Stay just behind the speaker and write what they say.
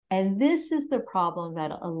And this is the problem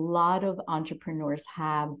that a lot of entrepreneurs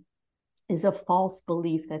have, is a false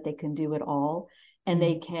belief that they can do it all and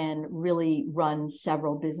they can really run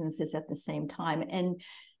several businesses at the same time. And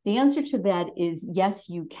the answer to that is yes,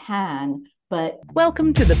 you can, but...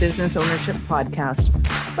 Welcome to the Business Ownership Podcast,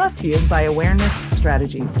 brought to you by Awareness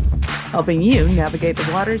Strategies, helping you navigate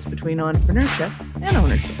the waters between entrepreneurship and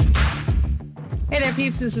ownership. Hey there,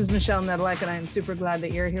 peeps. This is Michelle Nedelec, and I'm super glad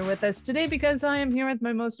that you're here with us today because I am here with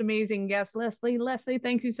my most amazing guest, Leslie. Leslie,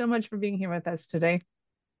 thank you so much for being here with us today.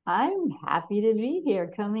 I'm happy to be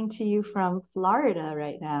here, coming to you from Florida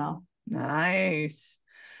right now. Nice.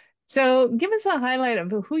 So give us a highlight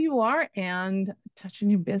of who you are and touch on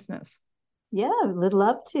your business. Yeah, would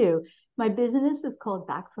love to. My business is called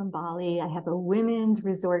Back from Bali. I have a women's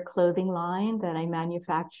resort clothing line that I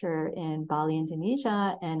manufacture in Bali,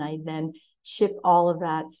 Indonesia, and I then ship all of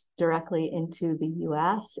that directly into the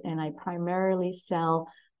US. And I primarily sell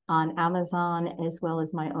on Amazon as well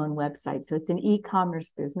as my own website. So it's an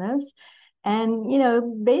e-commerce business. And,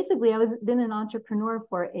 basically I been an entrepreneur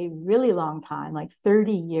for a really long time, like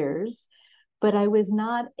 30 years, but I was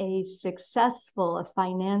not a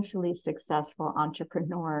financially successful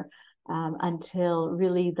entrepreneur until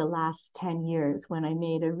really the last 10 years, when I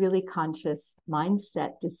made a really conscious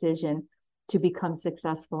mindset decision to become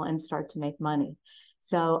successful and start to make money.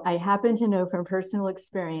 So I happen to know from personal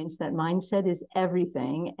experience that mindset is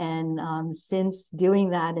everything. And since doing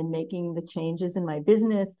that and making the changes in my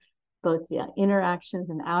business, both the inner actions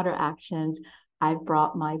and outer actions, I've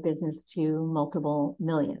brought my business to multiple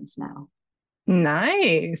millions now.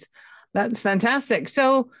 Nice. That's fantastic.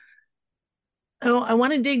 So I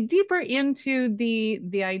want to dig deeper into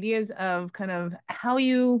the ideas of kind of how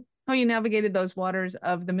you navigated those waters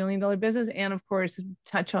of the $1 million business, and of course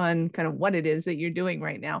touch on kind of what it is that you're doing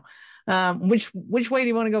right now. Which way do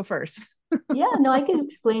you want to go first? Yeah, no, I can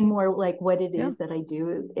explain more like what it is that I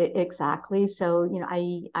do exactly. So,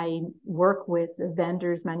 I work with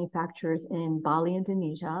vendors, manufacturers in Bali,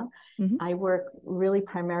 Indonesia. Mm-hmm. I work really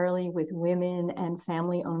primarily with women and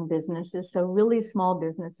family-owned businesses, so really small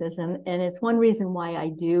businesses. And it's one reason why I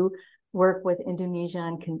do work with Indonesia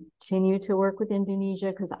and continue to work with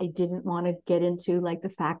Indonesia, because I didn't want to get into like the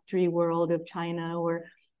factory world of China or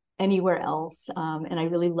anywhere else. And I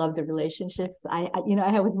really love the relationships I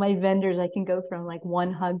have with my vendors. I can go from like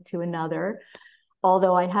one hug to another,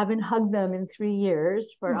 although I haven't hugged them in 3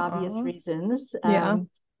 years for obvious reasons.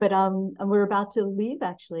 But we're about to leave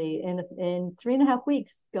actually in 3.5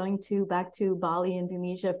 weeks, going back to Bali,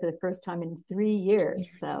 Indonesia for the first time in 3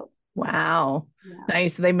 years. So wow. Yeah.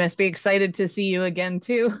 Nice. They must be excited to see you again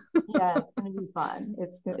too. Yeah, it's going to be fun.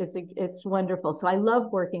 It's wonderful. So I love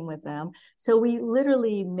working with them. So we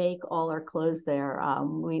literally make all our clothes there.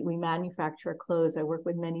 We manufacture clothes. I work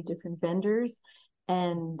with many different vendors,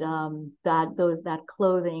 and that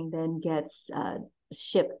clothing then gets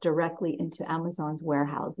shipped directly into Amazon's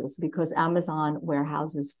warehouses, because Amazon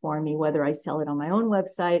warehouses for me, whether I sell it on my own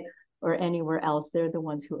website or anywhere else. They're the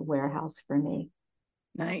ones who warehouse for me.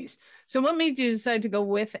 Nice. So what made you decide to go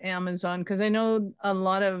with Amazon? Because I know a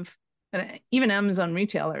lot of, even Amazon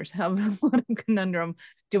retailers have a lot of conundrum.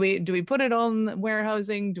 Do we put it on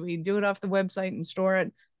warehousing? Do we do it off the website and store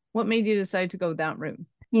it? What made you decide to go that route?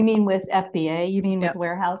 You mean with FBA? You mean with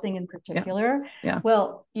warehousing in particular? Yeah.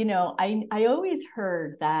 Well, I always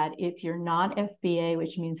heard that if you're not FBA,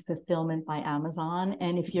 which means fulfillment by Amazon,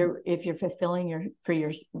 and if you're fulfilling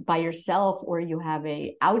by yourself, or you have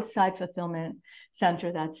a outside fulfillment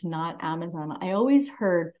center that's not Amazon, I always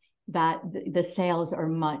heard that the sales are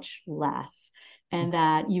much less, and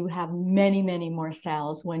that you have many, many more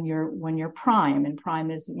sales when you're Prime. And Prime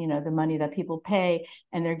is, the money that people pay,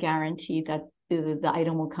 and they're guaranteed that the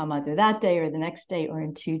item will come either that day or the next day or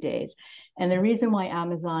in 2 days. And the reason why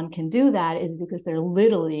Amazon can do that is because they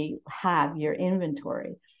literally have your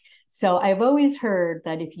inventory. So I've always heard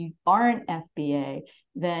that if you aren't FBA,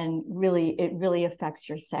 then it really affects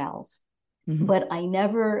your sales. Mm-hmm. But I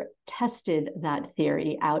never tested that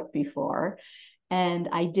theory out before. And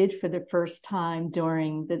I did for the first time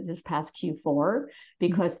during this past Q4,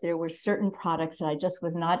 because there were certain products that I just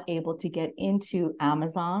was not able to get into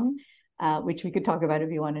Amazon, which we could talk about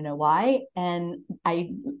if you want to know why. And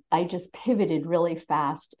I just pivoted really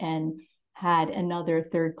fast and had another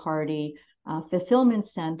third-party fulfillment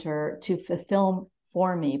center to fulfill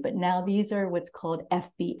for me. But now these are what's called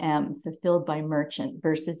FBM, fulfilled by merchant,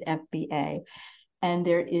 versus FBA. And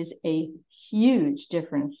there is a huge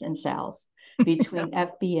difference in sales between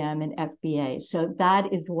FBM and FBA. So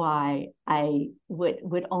that is why I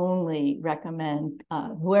would only recommend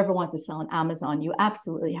whoever wants to sell on Amazon, you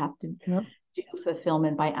absolutely have to do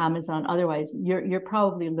fulfillment by Amazon. Otherwise, you're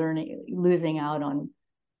probably losing out on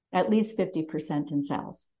at least 50% in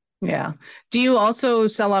sales. Yeah. Do you also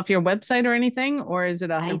sell off your website or anything, or is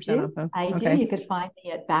it I 100% off do. of? I do. Okay. You could find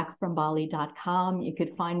me at backfrombali.com. You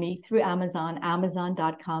could find me through Amazon,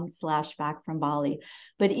 amazon.com/backfrombali.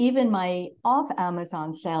 But even my off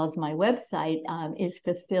Amazon sales, my website is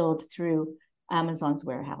fulfilled through Amazon's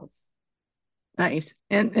warehouse. Nice.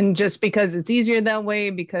 And just because it's easier that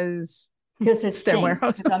way, because Because it's it's their synced,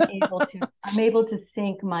 warehouse. because I'm able to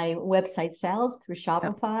sync my website sales through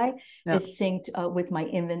Shopify. Yep. Is synced with my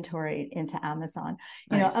inventory into Amazon.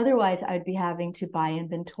 Nice. Otherwise I'd be having to buy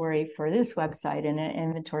inventory for this website and an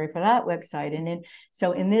inventory for that website.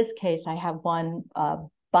 So in this case, I have one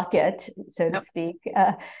bucket, so to speak,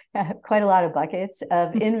 quite a lot of buckets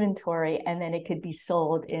of inventory, and then it could be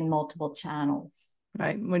sold in multiple channels.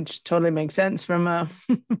 Right, which totally makes sense from a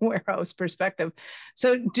warehouse perspective.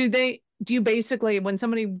 So do you basically, when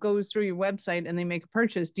somebody goes through your website and they make a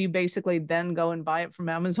purchase, do you basically then go and buy it from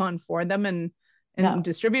Amazon for them and No.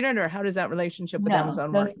 distribute it? Or how does that relationship with No,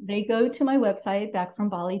 Amazon so work? they go to my website,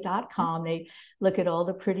 backfrombali.com. They look at all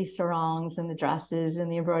the pretty sarongs and the dresses and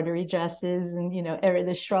the embroidery dresses and,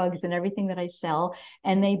 the shrugs and everything that I sell,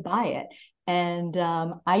 and they buy it. And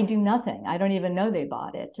I do nothing. I don't even know they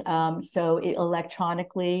bought it. So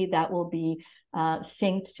electronically, that will be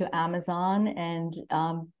synced to Amazon, and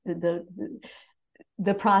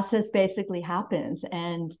the process basically happens,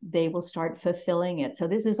 and they will start fulfilling it. So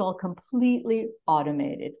this is all completely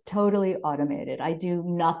automated, totally automated. I do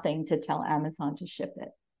nothing to tell Amazon to ship it.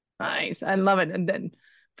 Nice. I love it. And then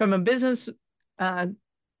from a business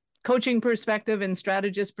coaching perspective and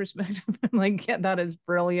strategist perspective, like, yeah, that is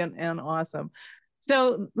brilliant and awesome.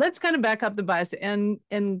 So let's kind of back up the bias and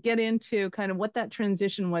get into kind of what that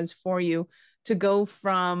transition was for you to go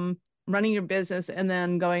from running your business and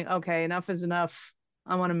then going, okay, enough is enough.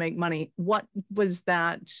 I want to make money. What was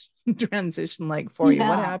that transition like for you?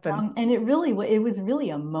 What happened? And it was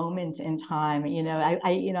really a moment in time.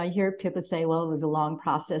 I hear people say, well, it was a long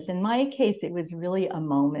process. In my case, it was really a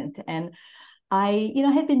moment. And I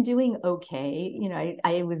had been doing okay.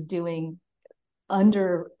 I was doing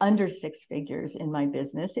under 6 figures in my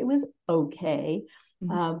business. It was okay.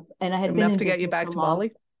 And I had enough been to get you back to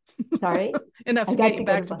Bali. Sorry, enough to get you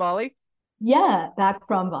back to Bali. Yeah, back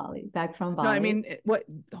from Bali. No, I mean, what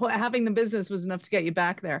having the business was enough to get you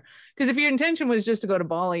back there. Because if your intention was just to go to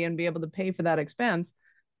Bali and be able to pay for that expense,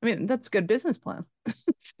 I mean, that's a good business plan.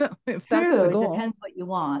 So if that's the goal. It depends what you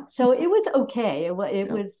want. So it was okay.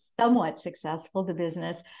 It was somewhat successful, the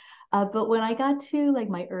business. But when I got to like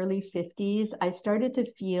my early 50s, I started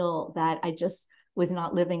to feel that I just was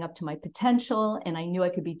not living up to my potential, and I knew I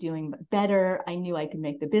could be doing better. I knew I could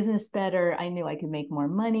make the business better. I knew I could make more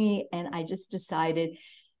money. And I just decided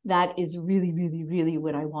that is really, really, really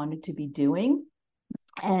what I wanted to be doing.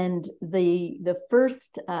 And the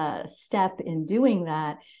first step in doing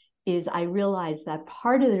that is I realized that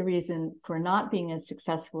part of the reason for not being as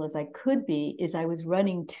successful as I could be is I was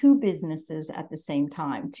running 2 businesses at the same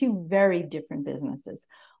time, 2 very different businesses.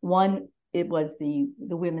 One, it was the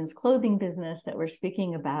women's clothing business that we're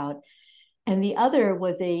speaking about. And the other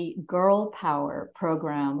was a girl power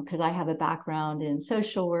program, because I have a background in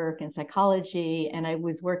social work and psychology. And I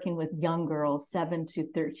was working with young girls, 7 to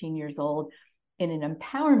 13 years old, in an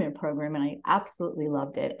empowerment program. And I absolutely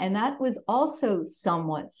loved it. And that was also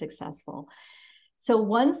somewhat successful. So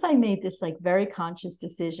once I made this like very conscious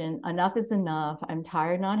decision, enough is enough. I'm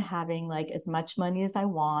tired not having like as much money as I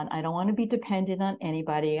want. I don't want to be dependent on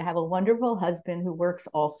anybody. I have a wonderful husband who works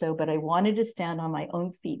also, but I wanted to stand on my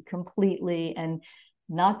own feet completely and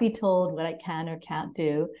not be told what I can or can't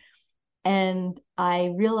do. And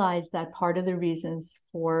I realized that part of the reasons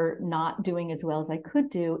for not doing as well as I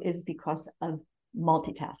could do is because of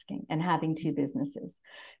multitasking and having 2 businesses,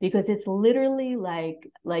 because it's literally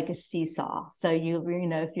like a seesaw. So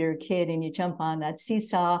if you're a kid and you jump on that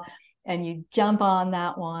seesaw and you jump on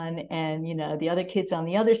that one, and the other kid's on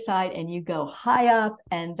the other side, and you go high up,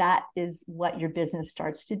 and that is what your business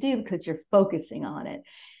starts to do because you're focusing on it.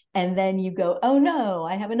 And then you go, oh no,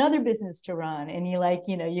 I have another business to run. And you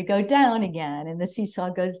go down again, and the seesaw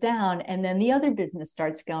goes down. And then the other business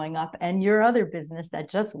starts going up, and your other business that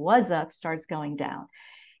just was up starts going down.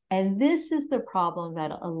 And this is the problem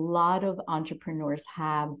that a lot of entrepreneurs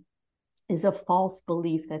have, is a false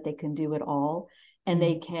belief that they can do it all. And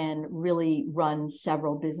they can really run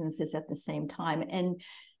several businesses at the same time. And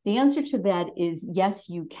the answer to that is yes,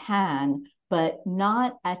 you can. but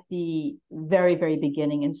not at the very, very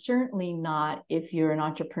beginning. And certainly not if you're an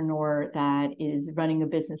entrepreneur that is running a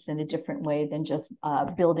business in a different way than just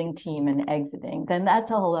building team and exiting. Then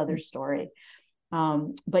that's a whole other story.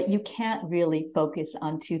 But you can't really focus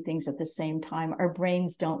on two things at the same time. Our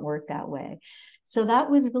brains don't work that way. So that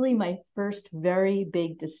was really my first very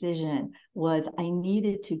big decision, was I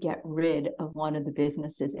needed to get rid of one of the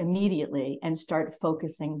businesses immediately and start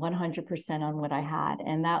focusing 100% on what I had.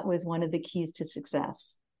 And that was one of the keys to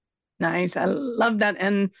success. Nice. I love that.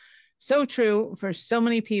 And so true for so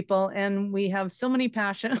many people. And we have so many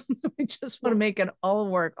passions. We just want to make it all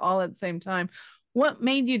work all at the same time. What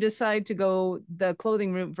made you decide to go the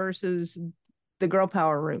clothing route versus the girl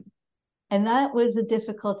power route? And that was a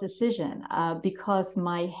difficult decision because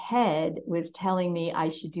my head was telling me I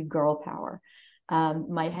should do girl power.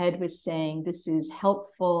 My head was saying, this is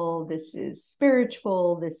helpful, this is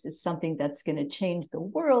spiritual, this is something that's going to change the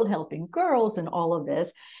world, helping girls and all of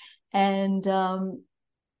this. And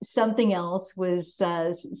something else was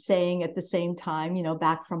saying at the same time,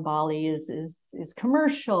 back from Bali is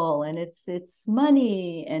commercial, and it's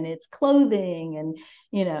money and it's clothing, and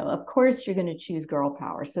of course you're going to choose girl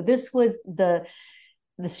power. So this was the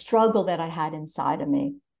struggle that I had inside of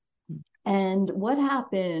me. And what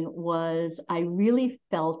happened was I really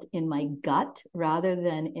felt in my gut rather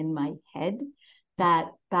than in my head that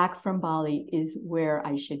back from Bali is where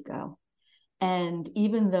I should go. And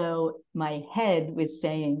even though my head was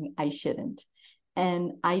saying I shouldn't,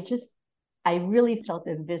 and I really felt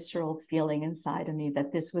a visceral feeling inside of me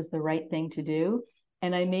that this was the right thing to do.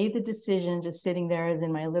 And I made the decision just sitting there as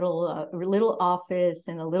in my little office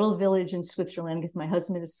in a little village in Switzerland, because my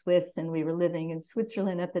husband is Swiss and we were living in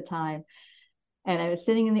Switzerland at the time. And I was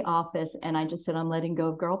sitting in the office and I just said, I'm letting go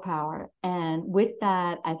of girl power. And with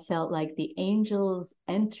that, I felt like the angels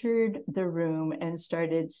entered the room and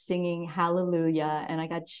started singing hallelujah. And I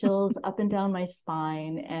got chills up and down my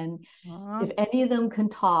spine. And if any of them can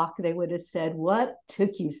talk, they would have said, what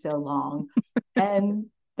took you so long? And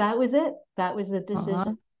that was it. That was the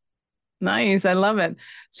decision. Nice. I love it.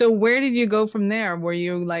 So where did you go from there? Were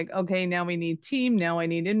you like, okay, now we need team. Now I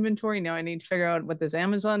need inventory. Now I need to figure out what this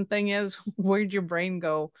Amazon thing is. Where'd your brain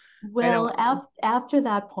go? Well, after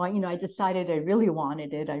that point, I decided I really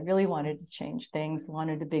wanted it. I really wanted to change things,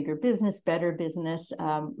 wanted a bigger business, better business,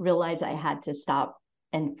 realized I had to stop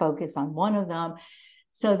and focus on one of them.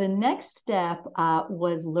 So the next step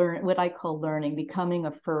was what I call learning, becoming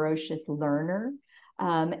a ferocious learner.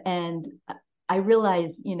 And I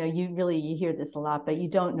realize, you hear this a lot, but you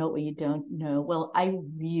don't know what you don't know. Well, I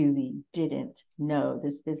really didn't know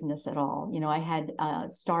this business at all. I had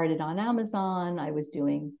started on Amazon. I was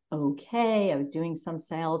doing okay. I was doing some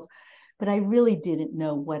sales, but I really didn't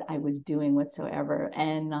know what I was doing whatsoever.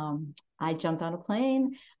 And I jumped on a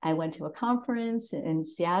plane. I went to a conference in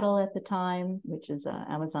Seattle at the time, which is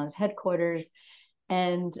Amazon's headquarters.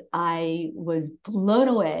 And I was blown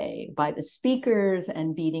away by the speakers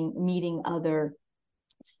and meeting other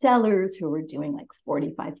sellers who were doing like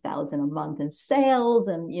 45,000 a month in sales.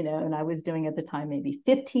 And, and I was doing at the time, maybe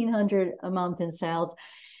 1,500 a month in sales.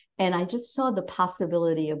 And I just saw the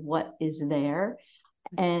possibility of what is there.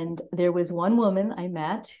 And there was one woman I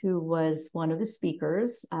met who was one of the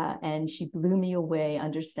speakers, and she blew me away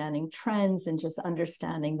understanding trends and just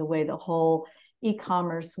understanding the way the whole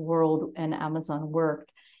e-commerce world and Amazon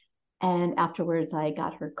worked. And afterwards, I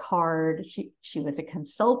got her card. She was a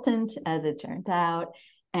consultant, as it turned out.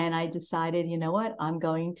 And I decided, you know what, I'm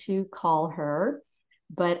going to call her.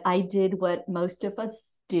 But I did what most of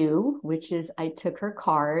us do, which is I took her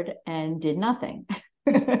card and did nothing.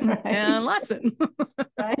 Right? And lesson.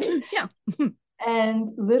 Right? Yeah. And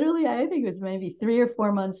literally, I think it was maybe 3 or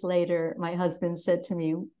 4 months later, my husband said to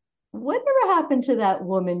me, whatever happened to that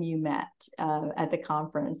woman you met at the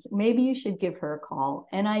conference? Maybe you should give her a call.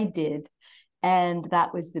 And I did. And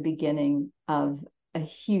that was the beginning of a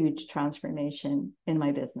huge transformation in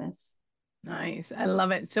my business. Nice. I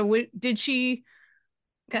love it. So did she,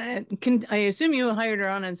 I assume you hired her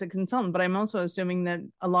on as a consultant, but I'm also assuming that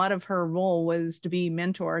a lot of her role was to be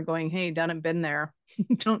mentor, going, hey, done it, been there.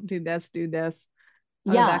 Don't do this, do this.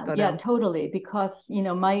 Yeah, totally. Because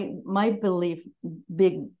my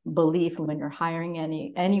big belief when you're hiring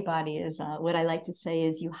anybody is what I like to say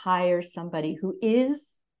is you hire somebody who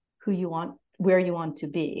is who you want, where you want to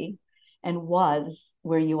be, and was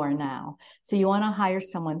where you are now. So you want to hire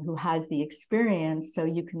someone who has the experience so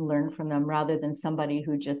you can learn from them, rather than somebody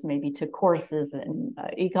who just maybe took courses in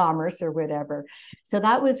e-commerce or whatever. So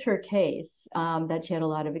that was her case, that she had a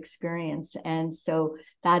lot of experience. And so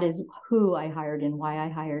that is who I hired and why I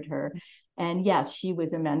hired her. And yes, she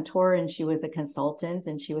was a mentor and she was a consultant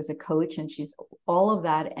and she was a coach and she's all of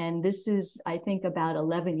that. And this is, I think, about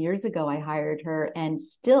 11 years ago, I hired her and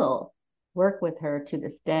still work with her to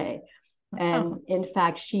this day. And in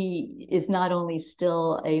fact, she is not only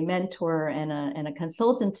still a mentor and a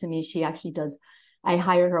consultant to me, she actually does, I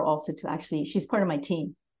hired her also to actually, she's part of my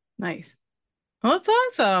team. Nice. Well, that's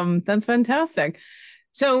awesome. That's fantastic.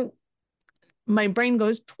 So my brain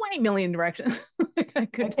goes 20 million directions. I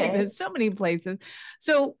could take this so many places.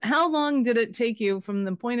 So how long did it take you from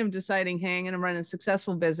the point of deciding, hey, I'm going to run a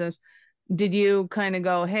successful business? Did you kind of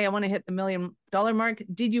go, hey, I want to hit the $1 million mark?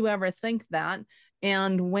 Did you ever think that?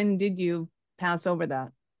 And when did you pass over that?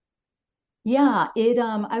 Yeah,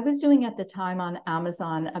 I was doing at the time on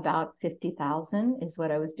Amazon about 50,000 is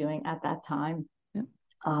what I was doing at that time. Yeah.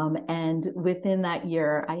 And within that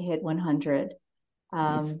year, I hit 100.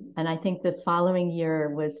 Nice. And I think the following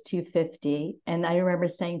year was 250. And I remember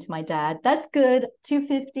saying to my dad, that's good,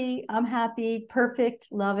 250, I'm happy, perfect,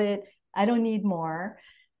 love it. I don't need more.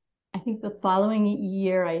 I think the following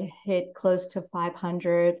year I hit close to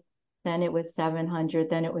 500, then it was 700,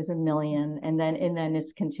 then it was a million, and then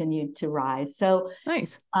it's continued to rise. So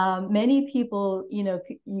nice. Many people,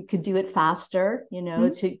 you could do it faster,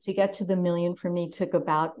 to get to the million for me took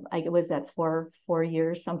about, I was at 4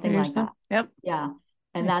 years, something like that. Yep. Yeah.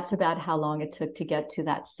 And that's about how long it took to get to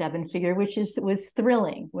that 7-figure, which was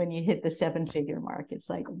thrilling when you hit the 7-figure mark. It's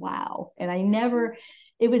like, wow. And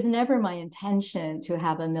it was never my intention to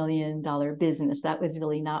have $1 million business. That was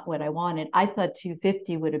really not what I wanted. I thought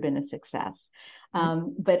 250 would have been a success.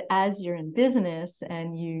 But as you're in business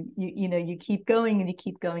and you keep going and you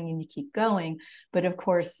keep going and you keep going. But of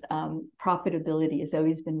course, profitability has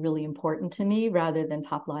always been really important to me rather than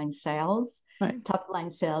top line sales. Right. Top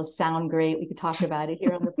line sales sound great. We could talk about it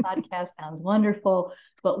here on the podcast. Sounds wonderful.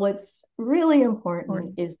 But what's really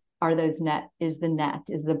important is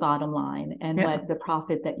the bottom line and what the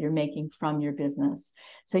profit that you're making from your business.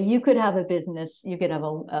 So you could have a business, you could have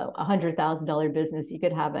a $100,000 business, you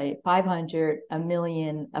could have a 500, a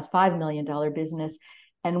million, a $5 million business.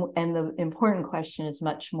 And the important question is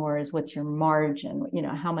much more is what's your margin?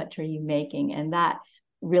 How much are you making? And that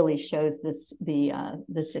really shows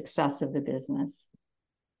the success of the business.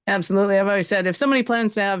 Absolutely. I've always said if somebody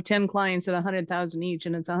plans to have 10 clients at 100,000 each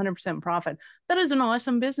and it's 100% profit, that is an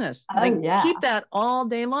awesome business. Keep that all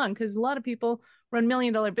day long, because a lot of people run $1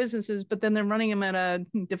 million businesses, but then they're running them at a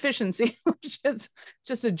deficiency, which is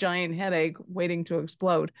just a giant headache waiting to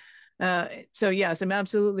explode. So yes, I'm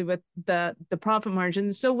absolutely with the profit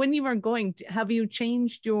margins. So when you are going, have you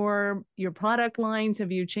changed your product lines?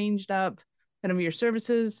 Have you changed up kind of your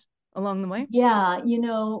services along the way? Yeah,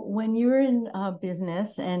 when you're in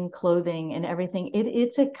business and clothing and everything,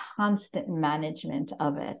 it's a constant management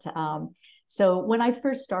of it. So when I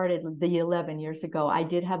first started the 11 years ago, I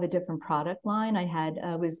did have a different product line.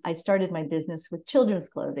 I started my business with children's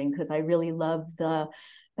clothing because I really loved the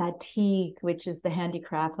batik, which is the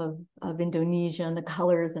handicraft of Indonesia and the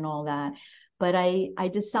colors and all that. But I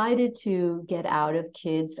decided to get out of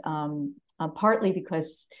kids, partly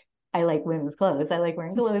because I like women's clothes. I like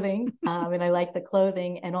wearing clothing, and I like the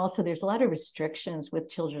clothing. And also there's a lot of restrictions with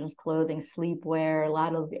children's clothing, sleepwear, a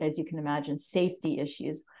lot of, as you can imagine, safety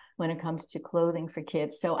issues when it comes to clothing for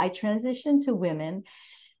kids. So I transitioned to women.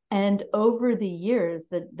 And over the years,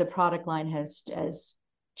 the product line has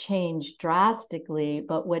changed drastically.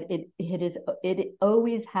 But what it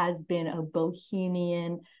always has been a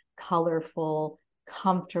bohemian, colorful,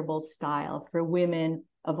 comfortable style for women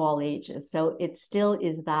of all ages. So it still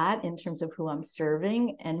is that in terms of who I'm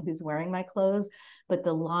serving and who's wearing my clothes, but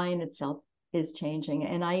the line itself is changing.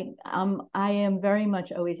 And I am very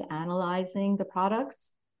much always analyzing the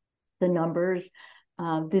products, the numbers.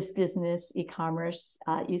 This business, e-commerce,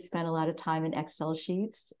 you spend a lot of time in Excel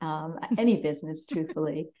sheets. Any business,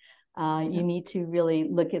 truthfully, you need to really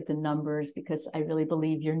look at the numbers, because I really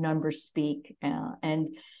believe your numbers speak,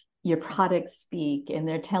 and your products speak, and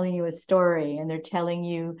they're telling you a story, and they're telling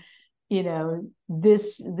you,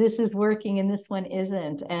 this is working and this one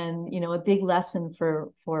isn't. And a big lesson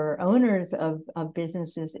for owners of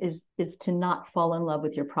businesses is to not fall in love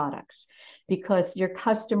with your products, because your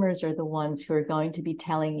customers are the ones who are going to be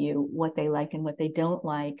telling you what they like and what they don't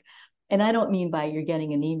like. And I don't mean by you're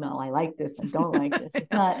getting an email, I like this, I don't like this.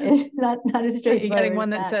 It's not as straightforward. You're getting one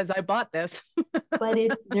that says, I bought this. But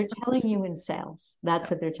they're telling you in sales.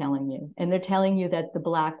 That's what they're telling you. And they're telling you that the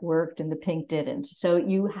black worked and the pink didn't. So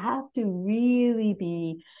you have to really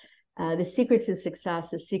be, the secret to success,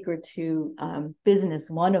 the secret to business,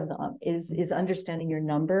 one of them is understanding your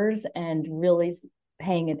numbers and really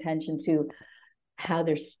paying attention to how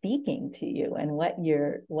they're speaking to you and what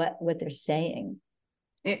they're saying.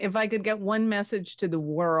 If I could get one message to the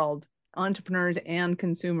world, entrepreneurs and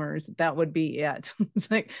consumers, that would be it.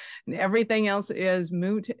 It's like everything else is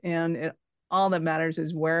moot, and all that matters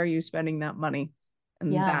is where are you spending that money,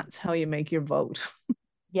 and Yeah. that's how you make your vote.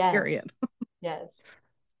 Yes. Period. Yes.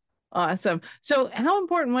 Awesome. So, how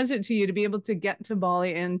important was it to you to be able to get to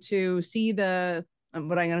Bali and to see the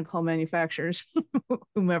what I'm going to call manufacturers,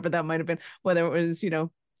 whomever that might have been, whether it was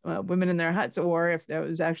women in their huts or if there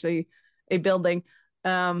was actually a building.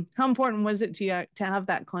 How important was it to you to have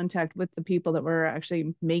that contact with the people that were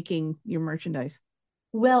actually making your merchandise?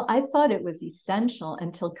 Well, I thought it was essential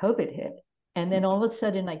until COVID hit. And then all of a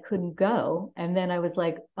sudden I couldn't go. And then I was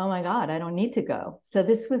like, oh my God, I don't need to go. So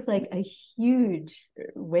this was like a huge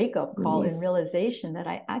wake up call and realization that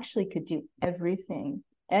I actually could do everything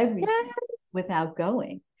without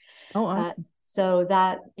going. Oh, awesome. So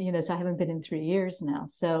that, so I haven't been in 3 years now.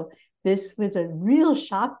 So this was a real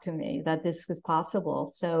shock to me that this was possible.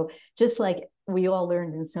 So just like we all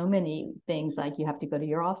learned in so many things, like you have to go to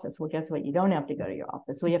your office. Well, guess what? You don't have to go to your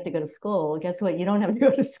office. Well, you have to go to school. Well, guess what? You don't have to go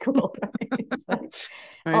to school. Right? It's like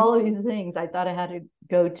all of these things. I thought I had to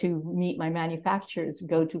go to meet my manufacturers,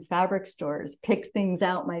 go to fabric stores, pick things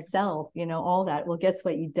out myself, all that. Well, guess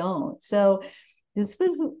what? You don't. So this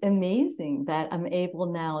was amazing that I'm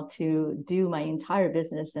able now to do my entire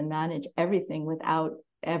business and manage everything without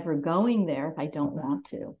ever going there if I don't want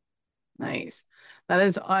to. Nice. That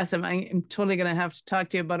is awesome. I am totally going to have to talk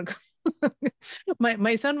to you about it.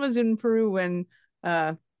 My son was in Peru when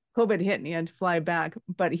COVID hit and he had to fly back,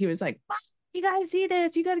 but he was like, you got to see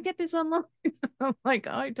this. You got to get this online. I'm like,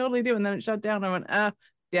 oh, I totally do. And then it shut down. I went,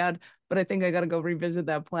 Dad, but I think I got to go revisit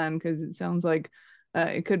that plan because it sounds like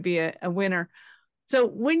it could be a winner. So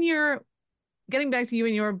when you're getting back to you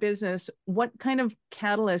and your business, what kind of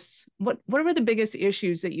catalysts, what were the biggest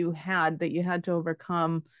issues that you had to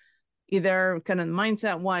overcome, either kind of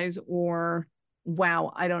mindset wise or,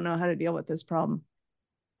 wow, I don't know how to deal with this problem?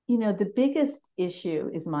 The biggest issue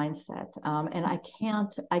is mindset. And I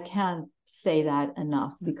can't say that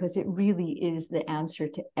enough because it really is the answer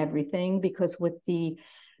to everything. Because with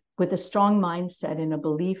a strong mindset and a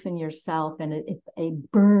belief in yourself and a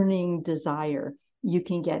burning desire, you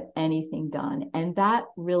can get anything done. And that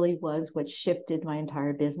really was what shifted my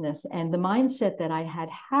entire business. And the mindset that I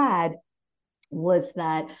had was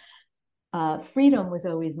that freedom was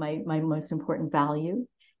always my most important value.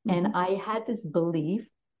 Mm-hmm. And I had this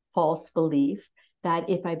false belief, that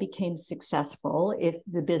if I became successful, if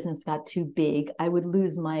the business got too big, I would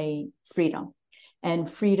lose my freedom.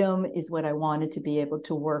 And freedom is what I wanted to be able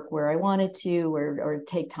to work where I wanted to, or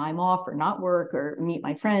take time off, or not work, or meet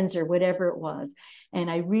my friends, or whatever it was.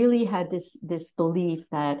 And I really had this belief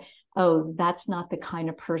that, oh, that's not the kind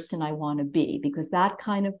of person I want to be, because that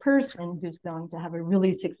kind of person who's going to have a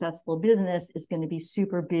really successful business is going to be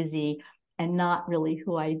super busy and not really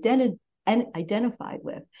who I identified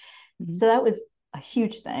with. Mm-hmm. So that was a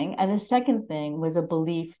huge thing. And the second thing was a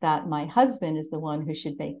belief that my husband is the one who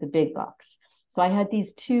should make the big bucks. So I had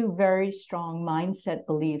these two very strong mindset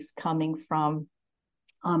beliefs coming from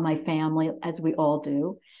my family, as we all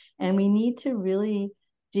do. And we need to really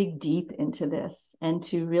dig deep into this and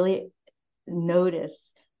to really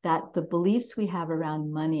notice that the beliefs we have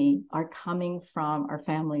around money are coming from our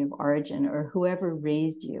family of origin or whoever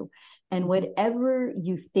raised you. And whatever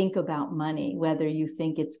you think about money, whether you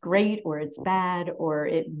think it's great or it's bad, or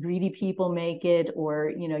greedy people make it,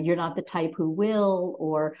 or, you're not the type who will,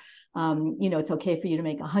 or, it's okay for you to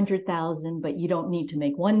make 100,000, but you don't need to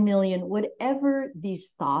make 1 million, whatever these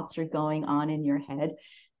thoughts are going on in your head,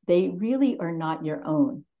 they really are not your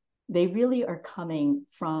own. They really are coming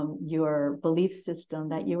from your belief system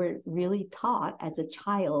that you were really taught as a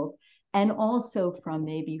child, and also from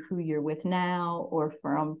maybe who you're with now, or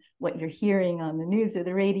from what you're hearing on the news or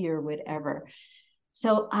the radio or whatever.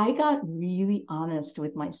 So I got really honest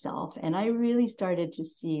with myself, and I really started to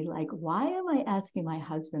see, like, why am I asking my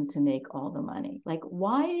husband to make all the money? Like,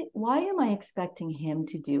 why am I expecting him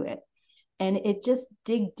to do it? And it just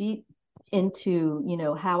dig deep into,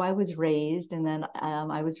 how I was raised. And then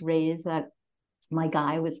I was raised that my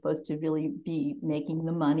guy was supposed to really be making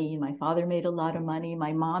the money. My father made a lot of money.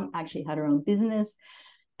 My mom actually had her own business.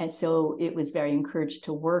 And so it was very encouraged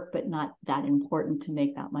to work, but not that important to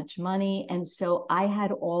make that much money. And so I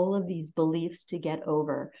had all of these beliefs to get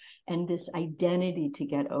over, and this identity to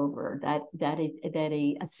get over, that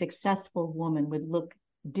a successful woman would look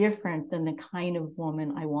different than the kind of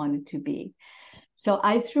woman I wanted to be. So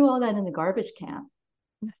I threw all that in the garbage can.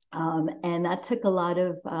 And that took a lot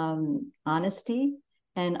of honesty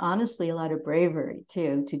and honestly, a lot of bravery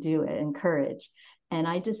too, to do it, and courage. And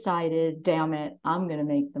I decided, damn it, I'm going to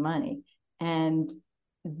make the money. And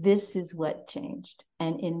this is what changed.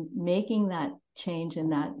 And in making that change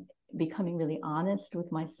and that becoming really honest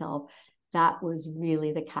with myself, that was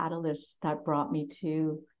really the catalyst that brought me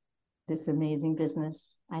to this amazing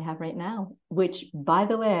business I have right now, which, by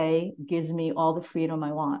the way, gives me all the freedom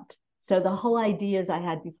I want. So the whole ideas I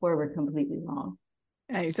had before were completely wrong.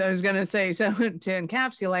 Hey, so I was going to say, so to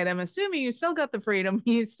encapsulate, I'm assuming you still got the freedom,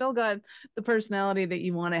 you still got the personality that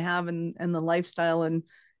you want to have, and the lifestyle and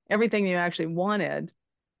everything you actually wanted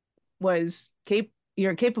was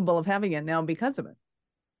you're capable of having it now because of it.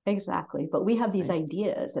 Exactly. But we have these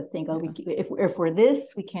ideas that think, oh, if we're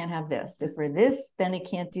this, we can't have this. If we're this, then it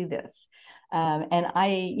can't do this. And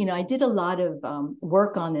I did a lot of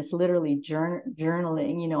work on this, literally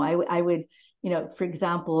journaling. I would, for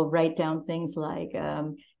example, write down things like,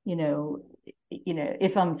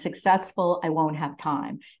 if I'm successful, I won't have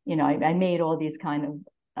time. I made all these kind of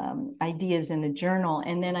ideas in a journal,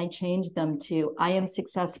 and then I changed them to, I am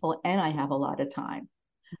successful and I have a lot of time.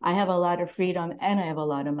 I have a lot of freedom and I have a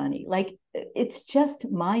lot of money. Like, it's just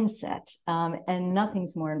mindset, and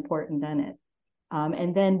nothing's more important than it.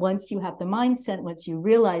 And then once you have the mindset, once you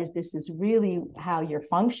realize this is really how you're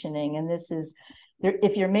functioning, and this is,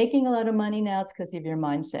 if you're making a lot of money now, it's because of your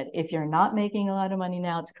mindset. If you're not making a lot of money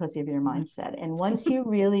now, it's because of your mindset. And once you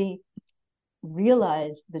really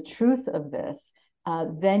realize the truth of this,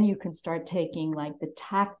 then you can start taking like the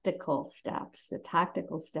practical steps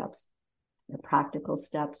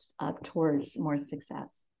towards more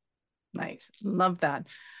success. Nice. Love that.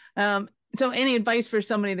 So any advice for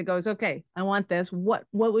somebody that goes, okay, I want this, what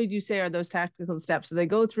would you say are those tactical steps? So they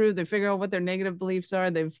go through, they figure out what their negative beliefs are,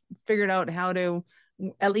 they've figured out how to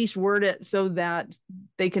at least word it so that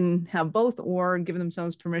they can have both, or give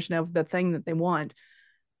themselves permission to have the thing that they want.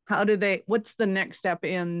 What's the next step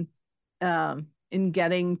in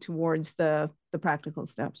getting towards the practical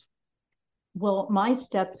steps? Well, my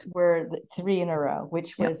steps were 3 in a row,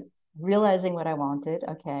 which was realizing what I wanted,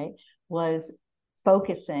 was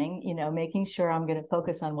focusing, making sure I'm going to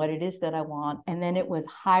focus on what it is that I want. And then it was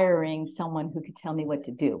hiring someone who could tell me what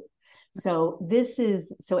to do. So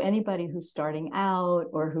anybody who's starting out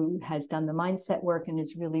or who has done the mindset work and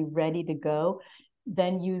is really ready to go,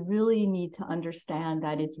 then you really need to understand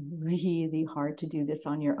that it's really hard to do this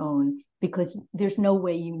on your own, because there's no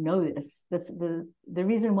way this. The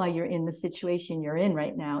reason why you're in the situation you're in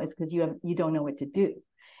right now is because you don't know what to do.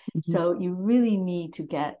 Mm-hmm. So you really need to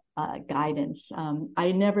get guidance.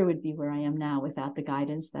 I never would be where I am now without the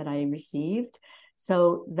guidance that I received.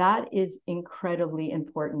 So that is incredibly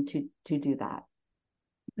important to do that.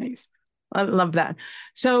 Nice. I love that.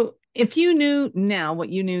 So if you knew now what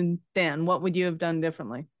you knew then, what would you have done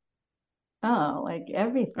differently? Oh, like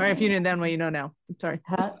everything. Or if you knew then what you know now. Sorry.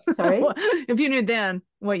 Sorry? If you knew then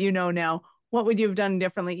what you know now, what would you have done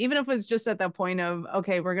differently? Even if it was just at that point of,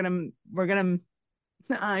 okay,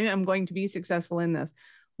 I am going to be successful in this.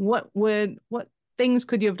 What things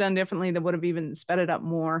could you have done differently that would have even sped it up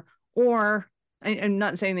more? Or I'm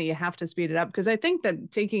not saying that you have to speed it up, because I think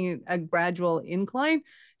that taking a gradual incline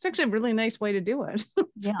is actually a really nice way to do it.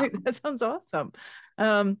 Yeah. Like, that sounds awesome.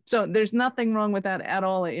 So there's nothing wrong with that at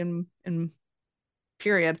all in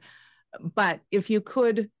period. But if you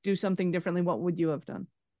could do something differently, what would you have done?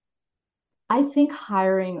 I think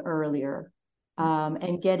hiring earlier,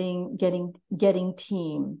 and getting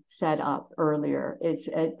team set up earlier is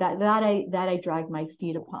that I dragged my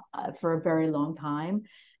feet upon for a very long time.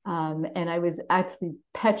 And I was actually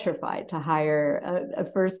petrified to hire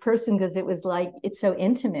a first person, because it was like, it's so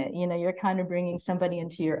intimate, you're kind of bringing somebody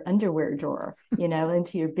into your underwear drawer,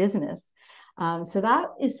 into your business. So that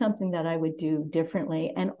is something that I would do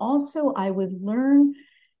differently. And also I would learn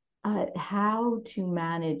how to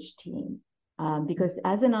manage team. Because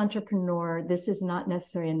as an entrepreneur, this is not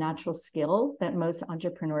necessarily a natural skill that most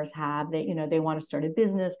entrepreneurs have. They want to start a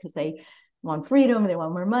business because they want freedom, they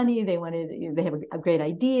want more money, they have a great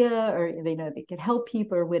idea, or they know they could help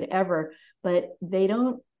people or whatever, but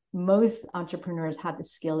most entrepreneurs have the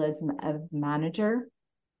skill as a manager.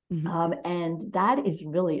 Mm-hmm. And that is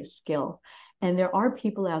really a skill. And there are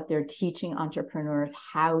people out there teaching entrepreneurs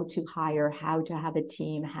how to hire, how to have a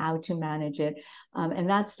team, how to manage it. And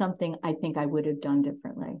that's something I think I would have done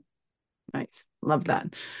differently. Nice. Love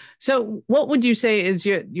that. So what would you say is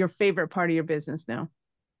your favorite part of your business now?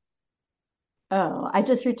 Oh, I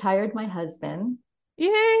just retired my husband.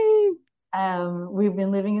 Yay! We've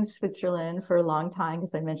been living in Switzerland for a long time,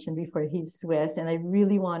 because I mentioned before he's Swiss, and I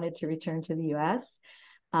really wanted to return to the US.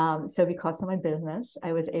 So because of my business,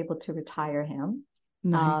 I was able to retire him.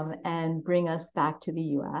 Nice. and bring us back to the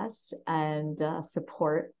US and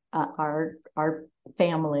support our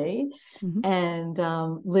family Mm-hmm. and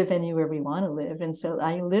live anywhere we want to live. And so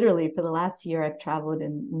I literally, for the last year, I've traveled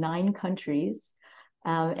in 9 countries.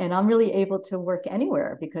 And I'm really able to work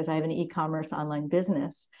anywhere because I have an e-commerce online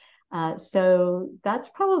business. So that's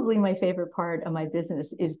probably my favorite part of my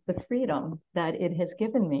business is the freedom that it has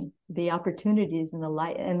given me, the opportunities and the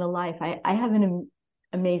life. I have an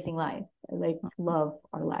amazing life. I love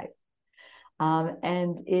our life.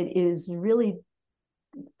 And it is really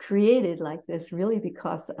created like this really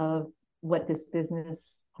because of what this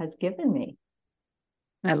business has given me.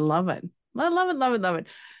 I love it. I love it, love it, love it.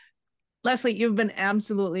 Leslie, you've been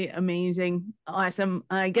absolutely amazing. Awesome.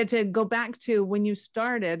 I get to go back to when you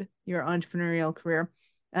started your entrepreneurial career.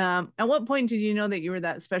 At what point did you know that you were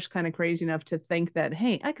that special kind of crazy enough to think that,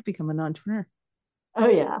 hey, I could become an entrepreneur? Oh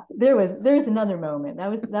yeah, there's another moment.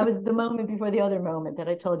 That was the moment before the other moment that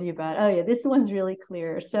I told you about. Oh yeah, this one's really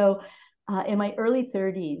clear. So in my early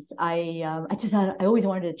 30s, I always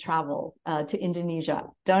wanted to travel to Indonesia.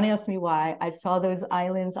 Don't ask me why. I saw those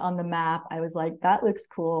islands on the map. I was like, that looks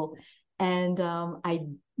cool. And I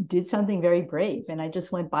did something very brave. And I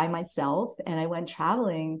just went by myself and I went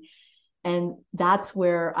traveling. And that's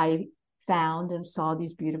where I found and saw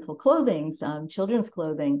these beautiful clothing, children's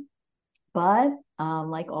clothing. But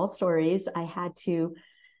like all stories, I had to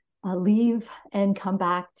leave and come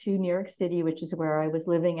back to New York City, which is where I was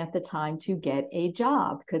living at the time, to get a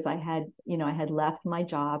job because I had left my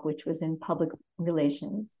job, which was in public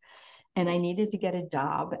relations, and I needed to get a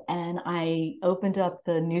job. And I opened up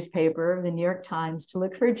the newspaper, the New York Times, to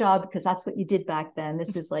look for a job because that's what you did back then.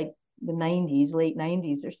 This is like the 90s, late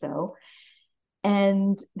 90s or so.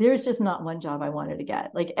 And there's just not one job I wanted to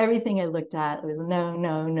get. Like everything I looked at was no,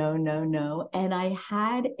 no, no, no, no. And I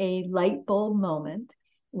had a light bulb moment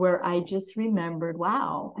where I just remembered,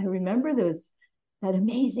 wow, I remember that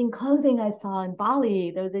amazing clothing I saw in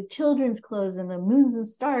Bali, the children's clothes and the moons and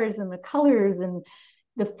stars and the colors and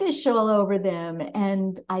the fish all over them.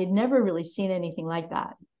 And I'd never really seen anything like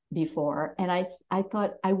that before. And I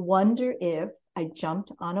thought, I wonder if I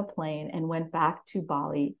jumped on a plane and went back to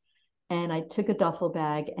Bali and I took a duffel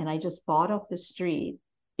bag and I just bought off the street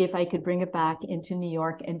if I could bring it back into New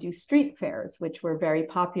York and do street fairs, which were very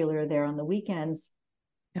popular there on the weekends.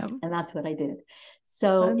 Yep. And that's what I did.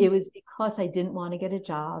 So it was because I didn't want to get a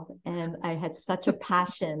job and I had such a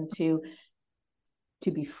passion to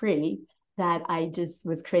be free that I just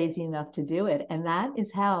was crazy enough to do it. And that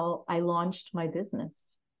is how I launched my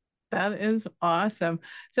business. That is awesome.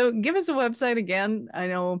 So give us a website again. I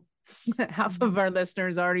know half of our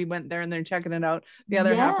listeners already went there and they're checking it out. The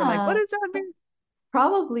other half are like, what Yeah, does that mean?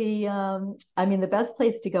 probably. I mean, the best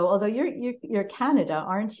place to go, although you're Canada,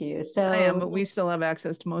 aren't you? I am, So but we still have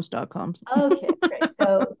access to most .coms. okay, great.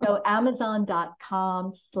 So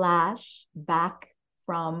Amazon.com/back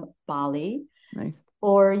from Bali, Nice.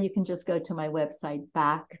 or you can just go to my website,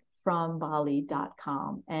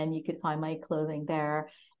 backfrombali.com, and you could find my clothing there.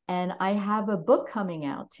 And I have a book coming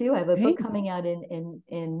out too. I have a book coming out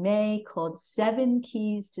in May called 7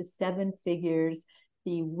 Keys to 7 Figures,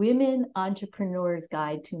 the Women Entrepreneurs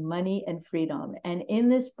Guide to Money and Freedom. And in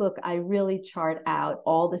this book, I really chart out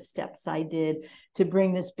all the steps I did to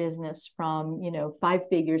bring this business from, 5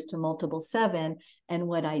 figures to multiple 7 and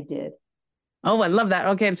what I did. Oh, I love that.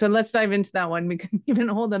 Okay, so let's dive into that one because you've been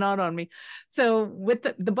holding out on me. So with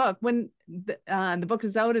the book, when the book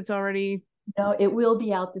is out, it's already No, it will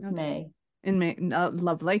be out this May. In May.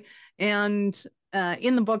 Lovely. And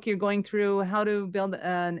in the book, you're going through how to build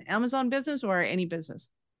an Amazon business or any business.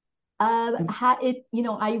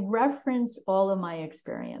 I reference all of my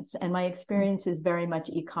experience, and my experience is very much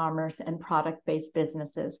e-commerce and product-based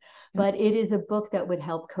businesses. But it is a book that would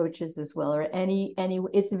help coaches as well, or any.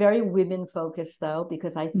 It's very women-focused though,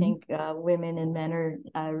 because I think women and men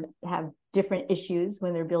have different issues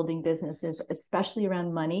when they're building businesses, especially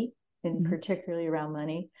around money, and particularly around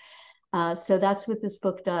money. So that's what this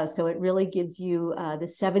book does. So it really gives you the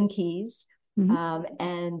 7 keys.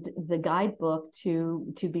 And the guidebook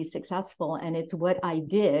to be successful, and it's what I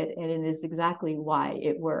did, and it is exactly why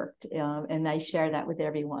it worked, and I share that with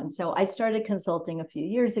everyone. So I started consulting a few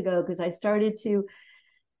years ago because I started to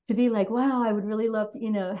be like, wow, I would really love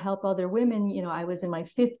to help other women. I was in my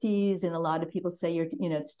 50s, and a lot of people say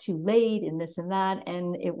it's too late and this and that,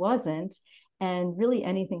 and it wasn't. And really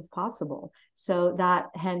anything's possible. So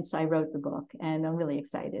hence I wrote the book, and I'm really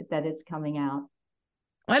excited that it's coming out.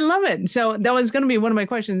 I love it. So that was going to be one of my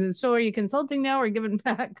questions. And so are you consulting now or giving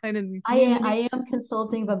back kind of the community? I am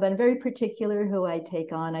consulting, but I'm very particular who I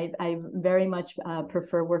take on. I very much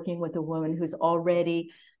prefer working with a woman who's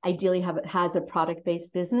already ideally has a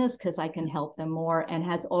product-based business, because I can help them more, and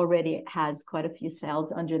has quite a few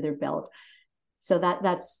sales under their belt. So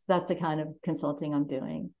that's the kind of consulting I'm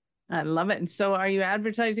doing. I love it. And so are you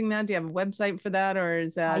advertising that? Do you have a website for that, or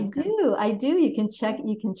is that? I do. You can check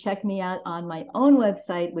me out on my own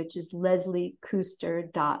website, which is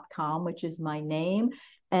lesliekuster.com, which is my name.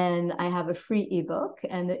 And I have a free ebook,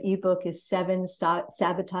 and the ebook is 7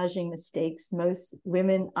 sabotaging mistakes most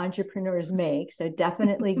women entrepreneurs make. So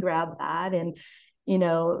definitely grab that. And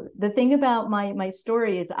the thing about my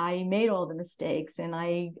story is I made all the mistakes, and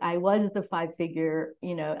I was the 5-figure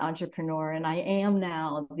entrepreneur, and I am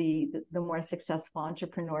now the more successful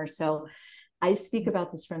entrepreneur. So I speak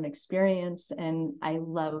about this from experience, and I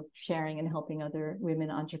love sharing and helping other women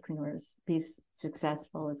entrepreneurs be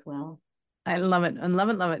successful as well. I love it. I love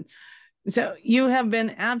it. Love it. So you have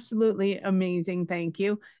been absolutely amazing. Thank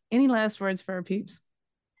you. Any last words for our peeps?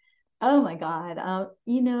 Oh my God.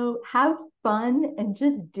 Have fun and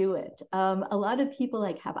just do it. A lot of people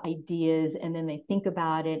have ideas, and then they think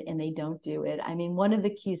about it and they don't do it. I mean, one of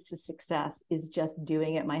the keys to success is just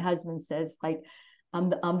doing it. My husband says, I'm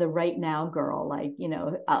the right now girl.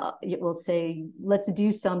 It will say, let's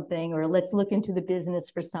do something, or let's look into the business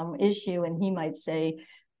for some issue. And he might say,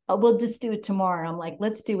 oh, we'll just do it tomorrow. I'm like,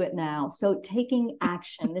 let's do it now. So taking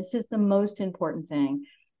action, this is the most important thing,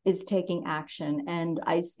 is taking action. And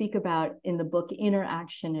I speak about in the book inner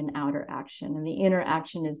action and outer action. And the inner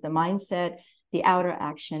action is the mindset. The outer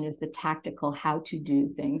action is the tactical how to do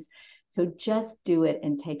things. So just do it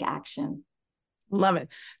and take action. Love it.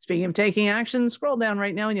 Speaking of taking action, scroll down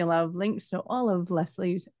right now and you'll have links to all of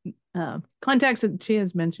Leslie's contacts that she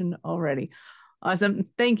has mentioned already. Awesome.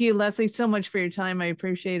 Thank you, Leslie, so much for your time. I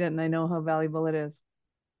appreciate it, and I know how valuable it is.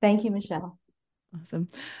 Thank you, Michelle. Awesome.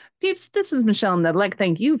 Peeps, this is Michelle Nedlick.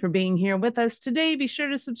 Thank you for being here with us today. Be sure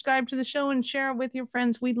to subscribe to the show and share it with your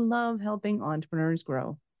friends. We love helping entrepreneurs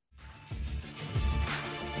grow.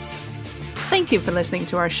 Thank you for listening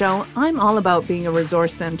to our show. I'm all about being a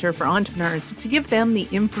resource center for entrepreneurs to give them the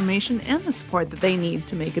information and the support that they need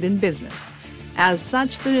to make it in business. As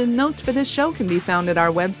such, the notes for this show can be found at our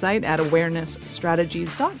website at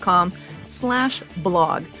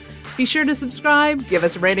awarenessstrategies.com/blog. Be sure to subscribe, give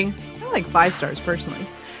us a rating. I like 5 stars personally,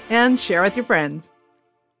 and share with your friends.